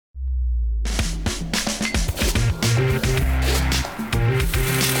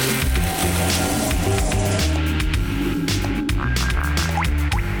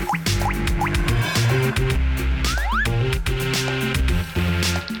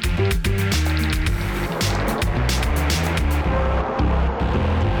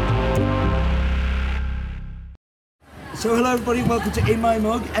So hello everybody, welcome to In My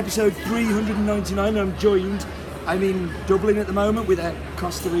Mug, episode 399. I'm joined, I'm in Dublin at the moment with a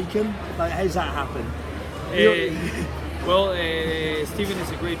Costa Rican. Like, how's that happen? Stephen,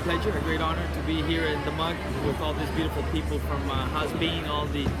 it's a great pleasure, a great honor to be here in the Mug with all these beautiful people from Has Bean, all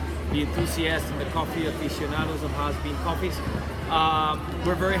the enthusiasts and the coffee aficionados of Has Bean Coffees.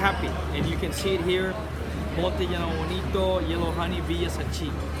 We're very happy, and you can see it here, Monte Llano Bonito, Yellow Honey, Villa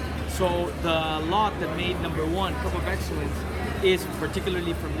Sanchi. So the lot that made number one, Cup of Excellence, is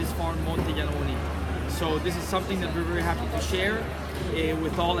particularly from this farm, Monte Llano Bonito. So this is something that we're very happy to share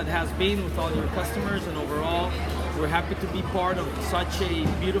with all that Has Been, with all your customers, and overall, we're happy to be part of such a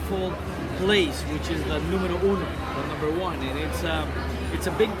beautiful place, which is the numero uno, the number one. And it's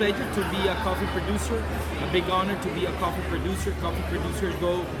a big pleasure to be a coffee producer, a big honor to be a coffee producer. Coffee producers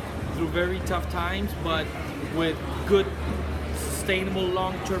go through very tough times, but with good, sustainable,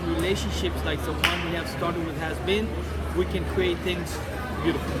 long-term relationships like the one we have started with Has Been, we can create things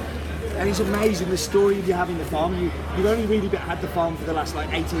beautiful. And it's amazing the story of you having the farm. You've only really had the farm for the last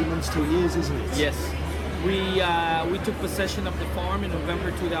 18 months, 2 years, isn't it? Yes. We took possession of the farm in November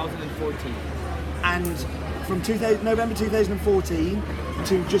 2014. And from November 2014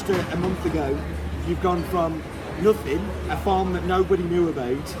 to just a month ago, you've gone from nothing, a farm that nobody knew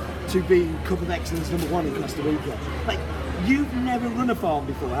about, to being Cup of Excellence #1 in Costa Rica. Like, you've never run a farm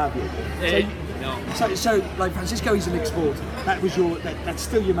before, have you? No. So like Francisco is an exporter. That's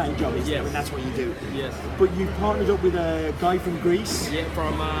still your main job, isn't it? And that's what you do. Yes. But you partnered up with a guy from Greece. Yeah,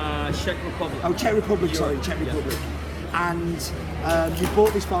 from Czech Republic. Oh, Czech Republic. Sorry, Czech Republic. And you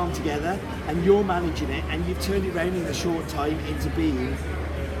bought this farm together, and you're managing it, and you've turned it around in a short time into being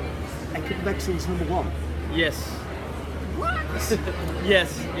a Cup of Excellence #1. Yes. What?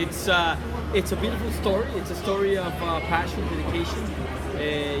 Yes, it's a beautiful story. It's a story of passion, dedication.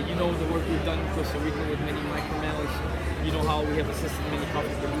 You know the work we've done in Costa Rica with many micromills. You know how we have assisted many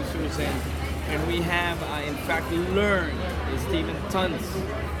coffee producers, and we have in fact learned, Stephen, tons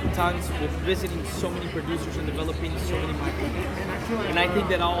with visiting so many producers and developing so many micromills. And I think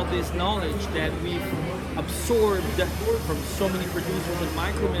that all this knowledge that we've absorbed from so many producers and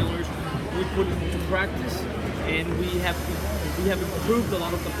micromillers, we put it into practice, and we have improved a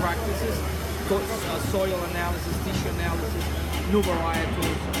lot of the practices, soil analysis, tissue analysis, new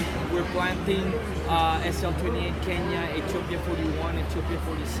varietals. We're planting SL28 Kenya, Ethiopia 41, Ethiopia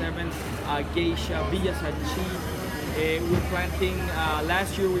 47, Geisha, Villa Sanchi. We're planting,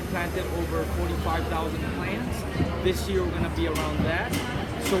 last year we planted over 45,000 plants. This year we're going to be around that.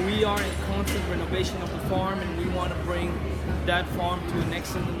 So we are in constant renovation of the farm, and we want to bring that farm to an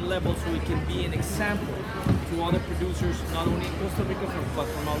excellent level so we can be an example to other producers, not only in Costa Rica, but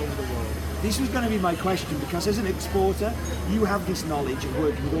from all over the world. This was going to be my question, because as an exporter, you have this knowledge of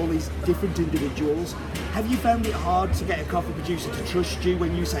working with all these different individuals. Have you found it hard to get a coffee producer to trust you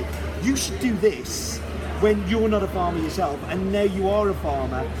when you say, you should do this, when you're not a farmer yourself, and now you are a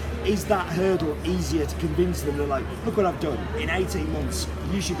farmer? Is that hurdle easier to convince them? They're like, look what I've done in 18 months,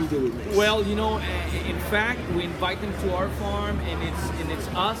 you should be doing this. Well, you know, in fact, we invite them to our farm, and it's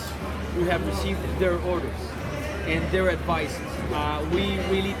us who have received their orders and their advice. We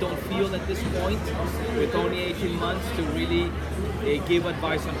really don't feel at this point, with only 18 months, to really give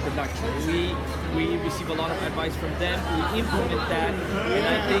advice on production. We receive a lot of advice from them, we implement that, and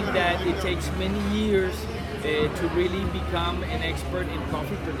I think that it takes many years to really become an expert in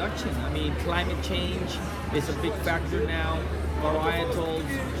coffee production. I mean, climate change is a big factor now, varietals,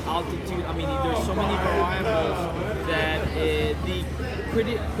 altitude. I mean, there's so many variables that the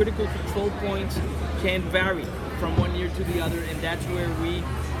critical control points can vary from one year to the other, and that's where we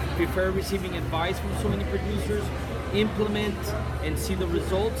prefer receiving advice from so many producers, implement and see the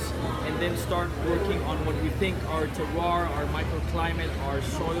results, and then start working on what we think our terroir, our microclimate, our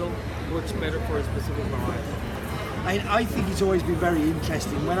soil works better for a specific variety. I think it's always been very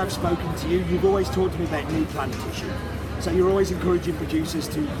interesting. When I've spoken to you, you've always talked to me about new plant tissue. So you're always encouraging producers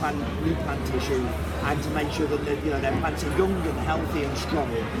to plant new plant tissue and to make sure that their plants are young and healthy and strong.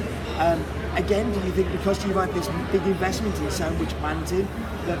 Again, do you think because you've had this big investment in so much planting,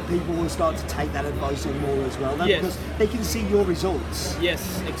 that people will start to take that advice on more as well? Yes. Because they can see your results.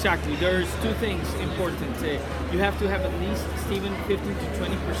 Yes, exactly. There's two things important. You have to have at least, Stephen, 15 to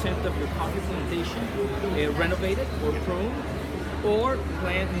 20% of your coffee plantation renovated or pruned, or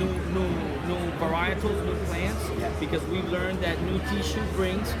plant new varietals, new plants, because we've learned that new tissue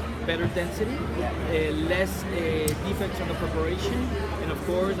brings better density, less defects on the preparation, and of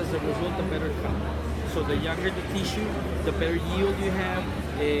course, as a result, a better cup. So the younger the tissue, the better yield you have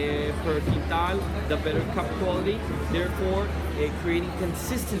per quintal, the better cup quality. Therefore, creating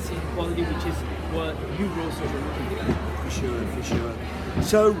consistency in quality, which is what you roasters are looking for. For sure.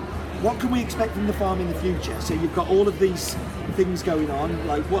 So, what can we expect from the farm in the future? So you've got all of these things going on.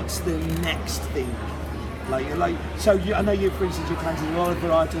 Like, what's the next thing? So I know you, for instance, you're planting a lot of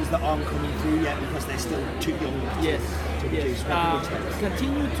varietals that aren't coming through yet because they're still too young to produce.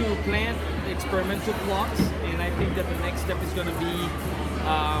 Continue to plant experimental plots, and I think that the next step is going to be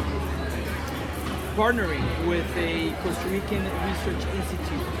partnering with a Costa Rican research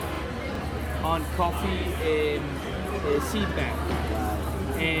institute on coffee seed bank,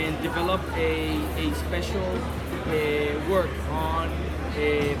 and develop a special work on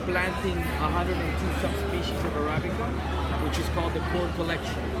planting 102 subspecies of Arabica, which is called the core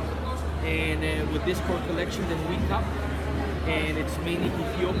collection. And with this core collection, then we cup, and it's mainly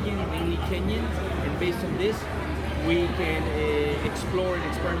Ethiopian, mainly Kenyan, and based on this, we can explore and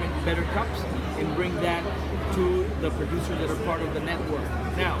experiment better cups and bring that to the producers that are part of the network.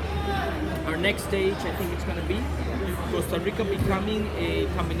 Now, our next stage, I think it's going to be Costa Rica becoming a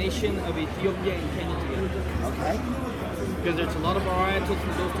combination of Ethiopia and Kenya together. Okay. Because there's a lot of varietals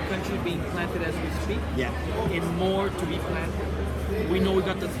from those two countries being planted as we speak, and more to be planted. We know we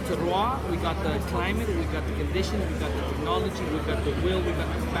got the terroir, we got the climate, we got the conditions, we got the technology, we got the will, we got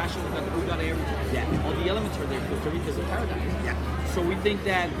the compassion, we got everything. All the elements are there. Costa Rica is a paradise. So we think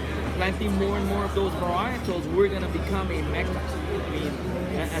that planting more and more of those varietals, we're going to become a mecca. I mean,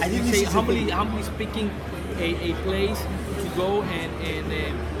 as we say, humbly speaking, a place to go and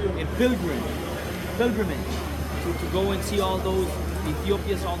pilgrimage. To go and see all those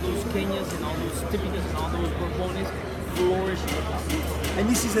Ethiopias, all those Kenyas, and all those Typicas, and all those Bourbones flourish. And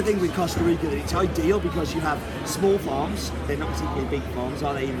this is the thing with Costa Rica, that it's ideal because you have small farms. They're not particularly big farms,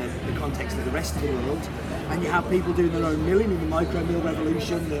 are they, in the context of the rest of the world? And you have people doing their own milling in the micro mill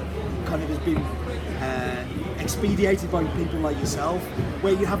revolution that kind of has been expedited by people like yourself,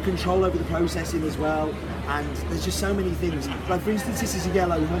 where you have control over the processing as well. And there's just so many things. Like, for instance, this is a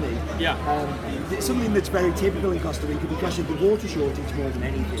yellow honey. It's something that's very typical in Costa Rica because of the water shortage more than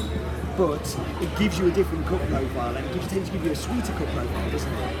anything. But it gives you a different cup profile, and it tends to give you a sweeter cup profile,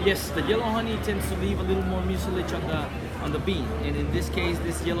 doesn't it? Yes, the yellow honey tends to leave a little more mucilage on the bean, and in this case,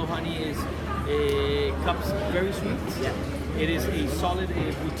 this yellow honey is cups very sweet. It is a solid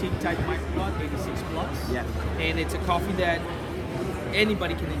boutique type microbot, 86 plus. And it's a coffee that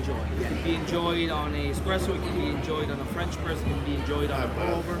anybody can enjoy. It can be enjoyed on a espresso, it can be enjoyed on a French press, it can be enjoyed on a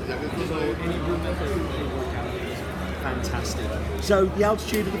pour over. So any room that can really work out. Fantastic. So the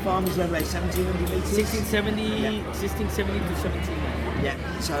altitude of the farm is around 1,700 meters? 1670 to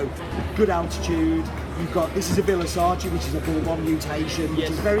 1790. So good altitude. You've got, this is a Villa Sarchi, which is a Bourbon mutation, which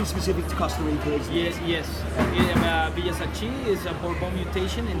is very specific to Costa Rica, isn't it? Yes. Villa Sarchi is a Bourbon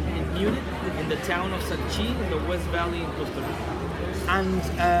mutation in Munich, in the town of Sarchi, in the West Valley in Costa Rica. And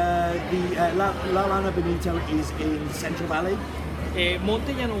the La Lana Benito is in Central Valley.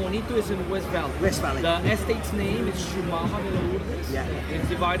 Monte Llano Bonito is in West Valley. The estate's name is Shumama de Lourdes. It's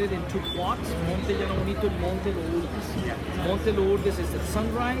divided in two plots, Monte Llano Bonito and Monte Lourdes. Monte Lourdes is at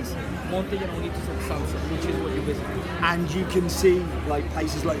sunrise, Monte Llano Bonito is at sunset, which is what you visit. And you can see like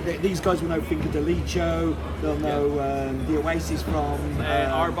places like these guys will know Finca de Licho, they'll know the Oasis from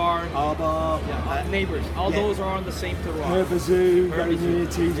Arbar, neighbors. All those are on the same terroir. Herbazoo, very near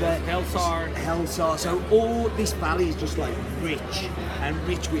to that. Helsar. So all this valley is just like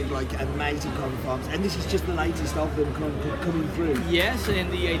rich with like amazing coffee farms, and this is just the latest of them coming through. Yes,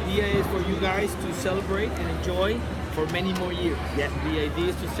 and the idea is for you guys to celebrate and enjoy for many more years. The idea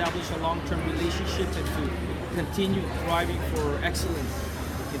is to establish a long-term relationship and to continue thriving for excellence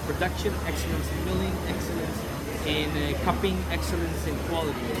in production, excellence in milling, excellence in cupping, excellence in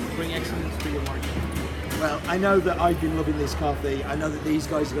quality, and bring excellence to your market. Well, I know that I've been loving this coffee. I know that these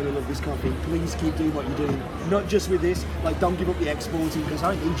guys are going to love this coffee. Please keep doing what you're doing. Not just with this, like don't give up the exporting, because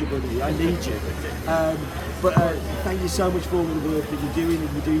I need you, buddy. I need you. But thank you so much for all the work that you're doing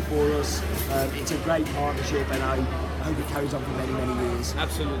and you do for us. It's a great partnership, and I hope it carries on for many, many years.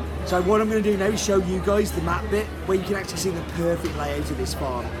 Absolutely. So what I'm going to do now is show you guys the map bit where you can actually see the perfect layout of this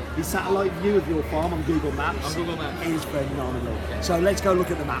farm. The satellite view of your farm on Google Maps. Is phenomenal. So let's go look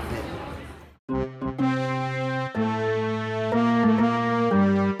at the map bit.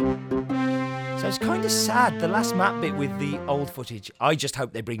 So it's kind of sad, the last map bit with the old footage. I just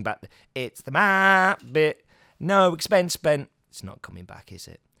hope they bring back it's the map bit. No expense spent. It's not coming back, is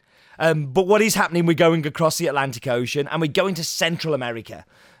it? But what is happening, we're going across the Atlantic Ocean and we're going to Central America.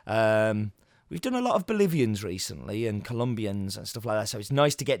 we've done a lot of Bolivians recently and Colombians and stuff like that. So it's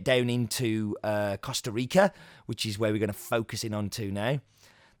nice to get down into Costa Rica, which is where we're going to focus in on to now.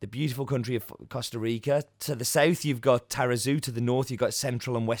 The beautiful country of Costa Rica. To the south, you've got Tarrazú. To the north, you've got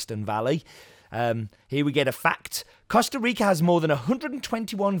Central and Western Valley. Here we get a fact. Costa Rica has more than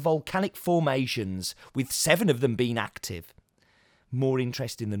 121 volcanic formations, with 7 of them being active. More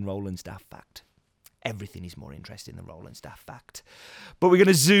interesting than Roland's daft fact. Everything is more interesting than Roland's daft fact. But we're going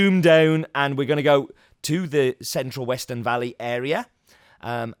to zoom down and we're going to go to the Central Western Valley area.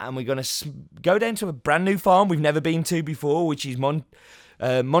 And we're going to go down to a brand new farm we've never been to before, which is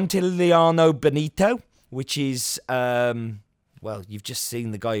Montiliano Benito, which is, well, you've just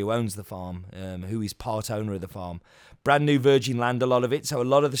seen the guy who owns the farm, who is part owner of the farm. Brand new virgin land, a lot of it. So a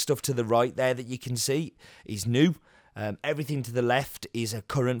lot of the stuff to the right there that you can see is new. Everything to the left is a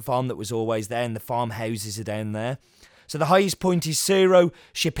current farm that was always there, and the farmhouses are down there. So the highest point is Cerro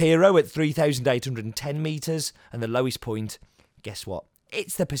Chapiro at 3,810 metres, and the lowest point, guess what?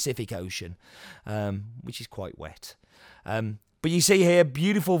 It's the Pacific Ocean, which is quite wet. But you see here,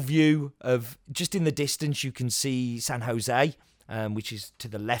 beautiful view of, just in the distance, you can see San Jose, which is to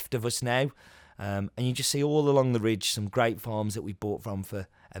the left of us now. And you just see all along the ridge some great farms that we bought from for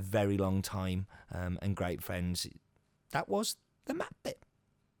a very long time, and great friends. That was the map bit.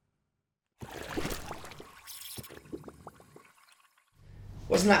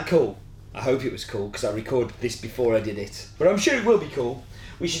 Wasn't that cool? I hope it was cool because I recorded this before I did it. But I'm sure it will be cool.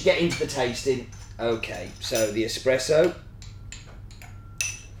 We should get into the tasting. Okay, so the espresso.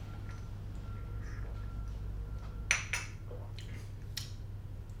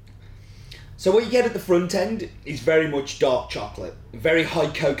 So what you get at the front end is very much dark chocolate. Very high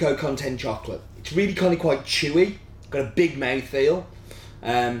cocoa content chocolate. It's really kind of quite chewy. Got a big mouthfeel.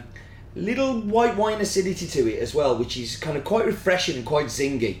 Little white wine acidity to it as well, which is kind of quite refreshing and quite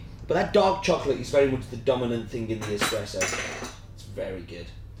zingy. But that dark chocolate is very much the dominant thing in the espresso. It's very good.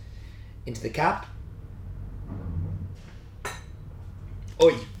 Into the cap.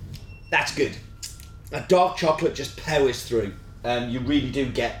 Oi, that's good. That dark chocolate just powers through. You really do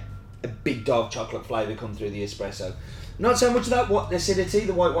get a big dark chocolate flavour come through the espresso. Not so much of that acidity,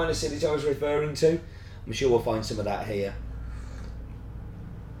 the white wine acidity I was referring to. I'm sure we'll find some of that here.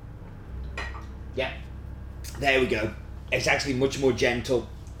 Yeah, there we go. It's actually much more gentle.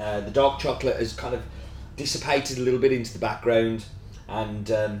 The dark chocolate has kind of dissipated a little bit into the background, and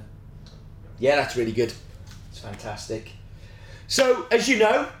yeah, that's really good. It's fantastic. So, as you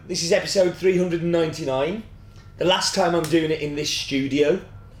know, this is episode 399. The last time I'm doing it in this studio.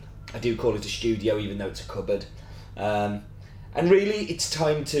 I do call it a studio, even though it's a cupboard. And really, it's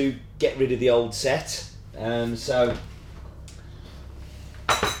time to get rid of the old set. So,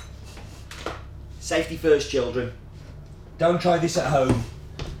 safety first, children. Don't try this at home.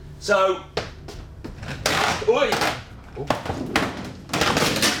 So, oi!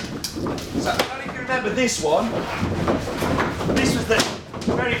 So, I don't know if you remember this one. This was the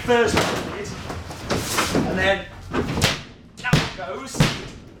very first one I did. And then, down it goes.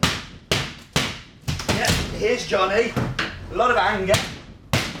 Yeah, here's Johnny. A lot of anger.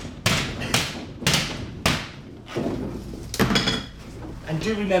 And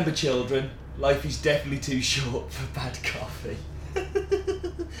do remember, children, life is definitely too short for bad coffee.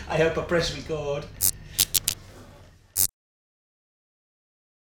 I hope I press record.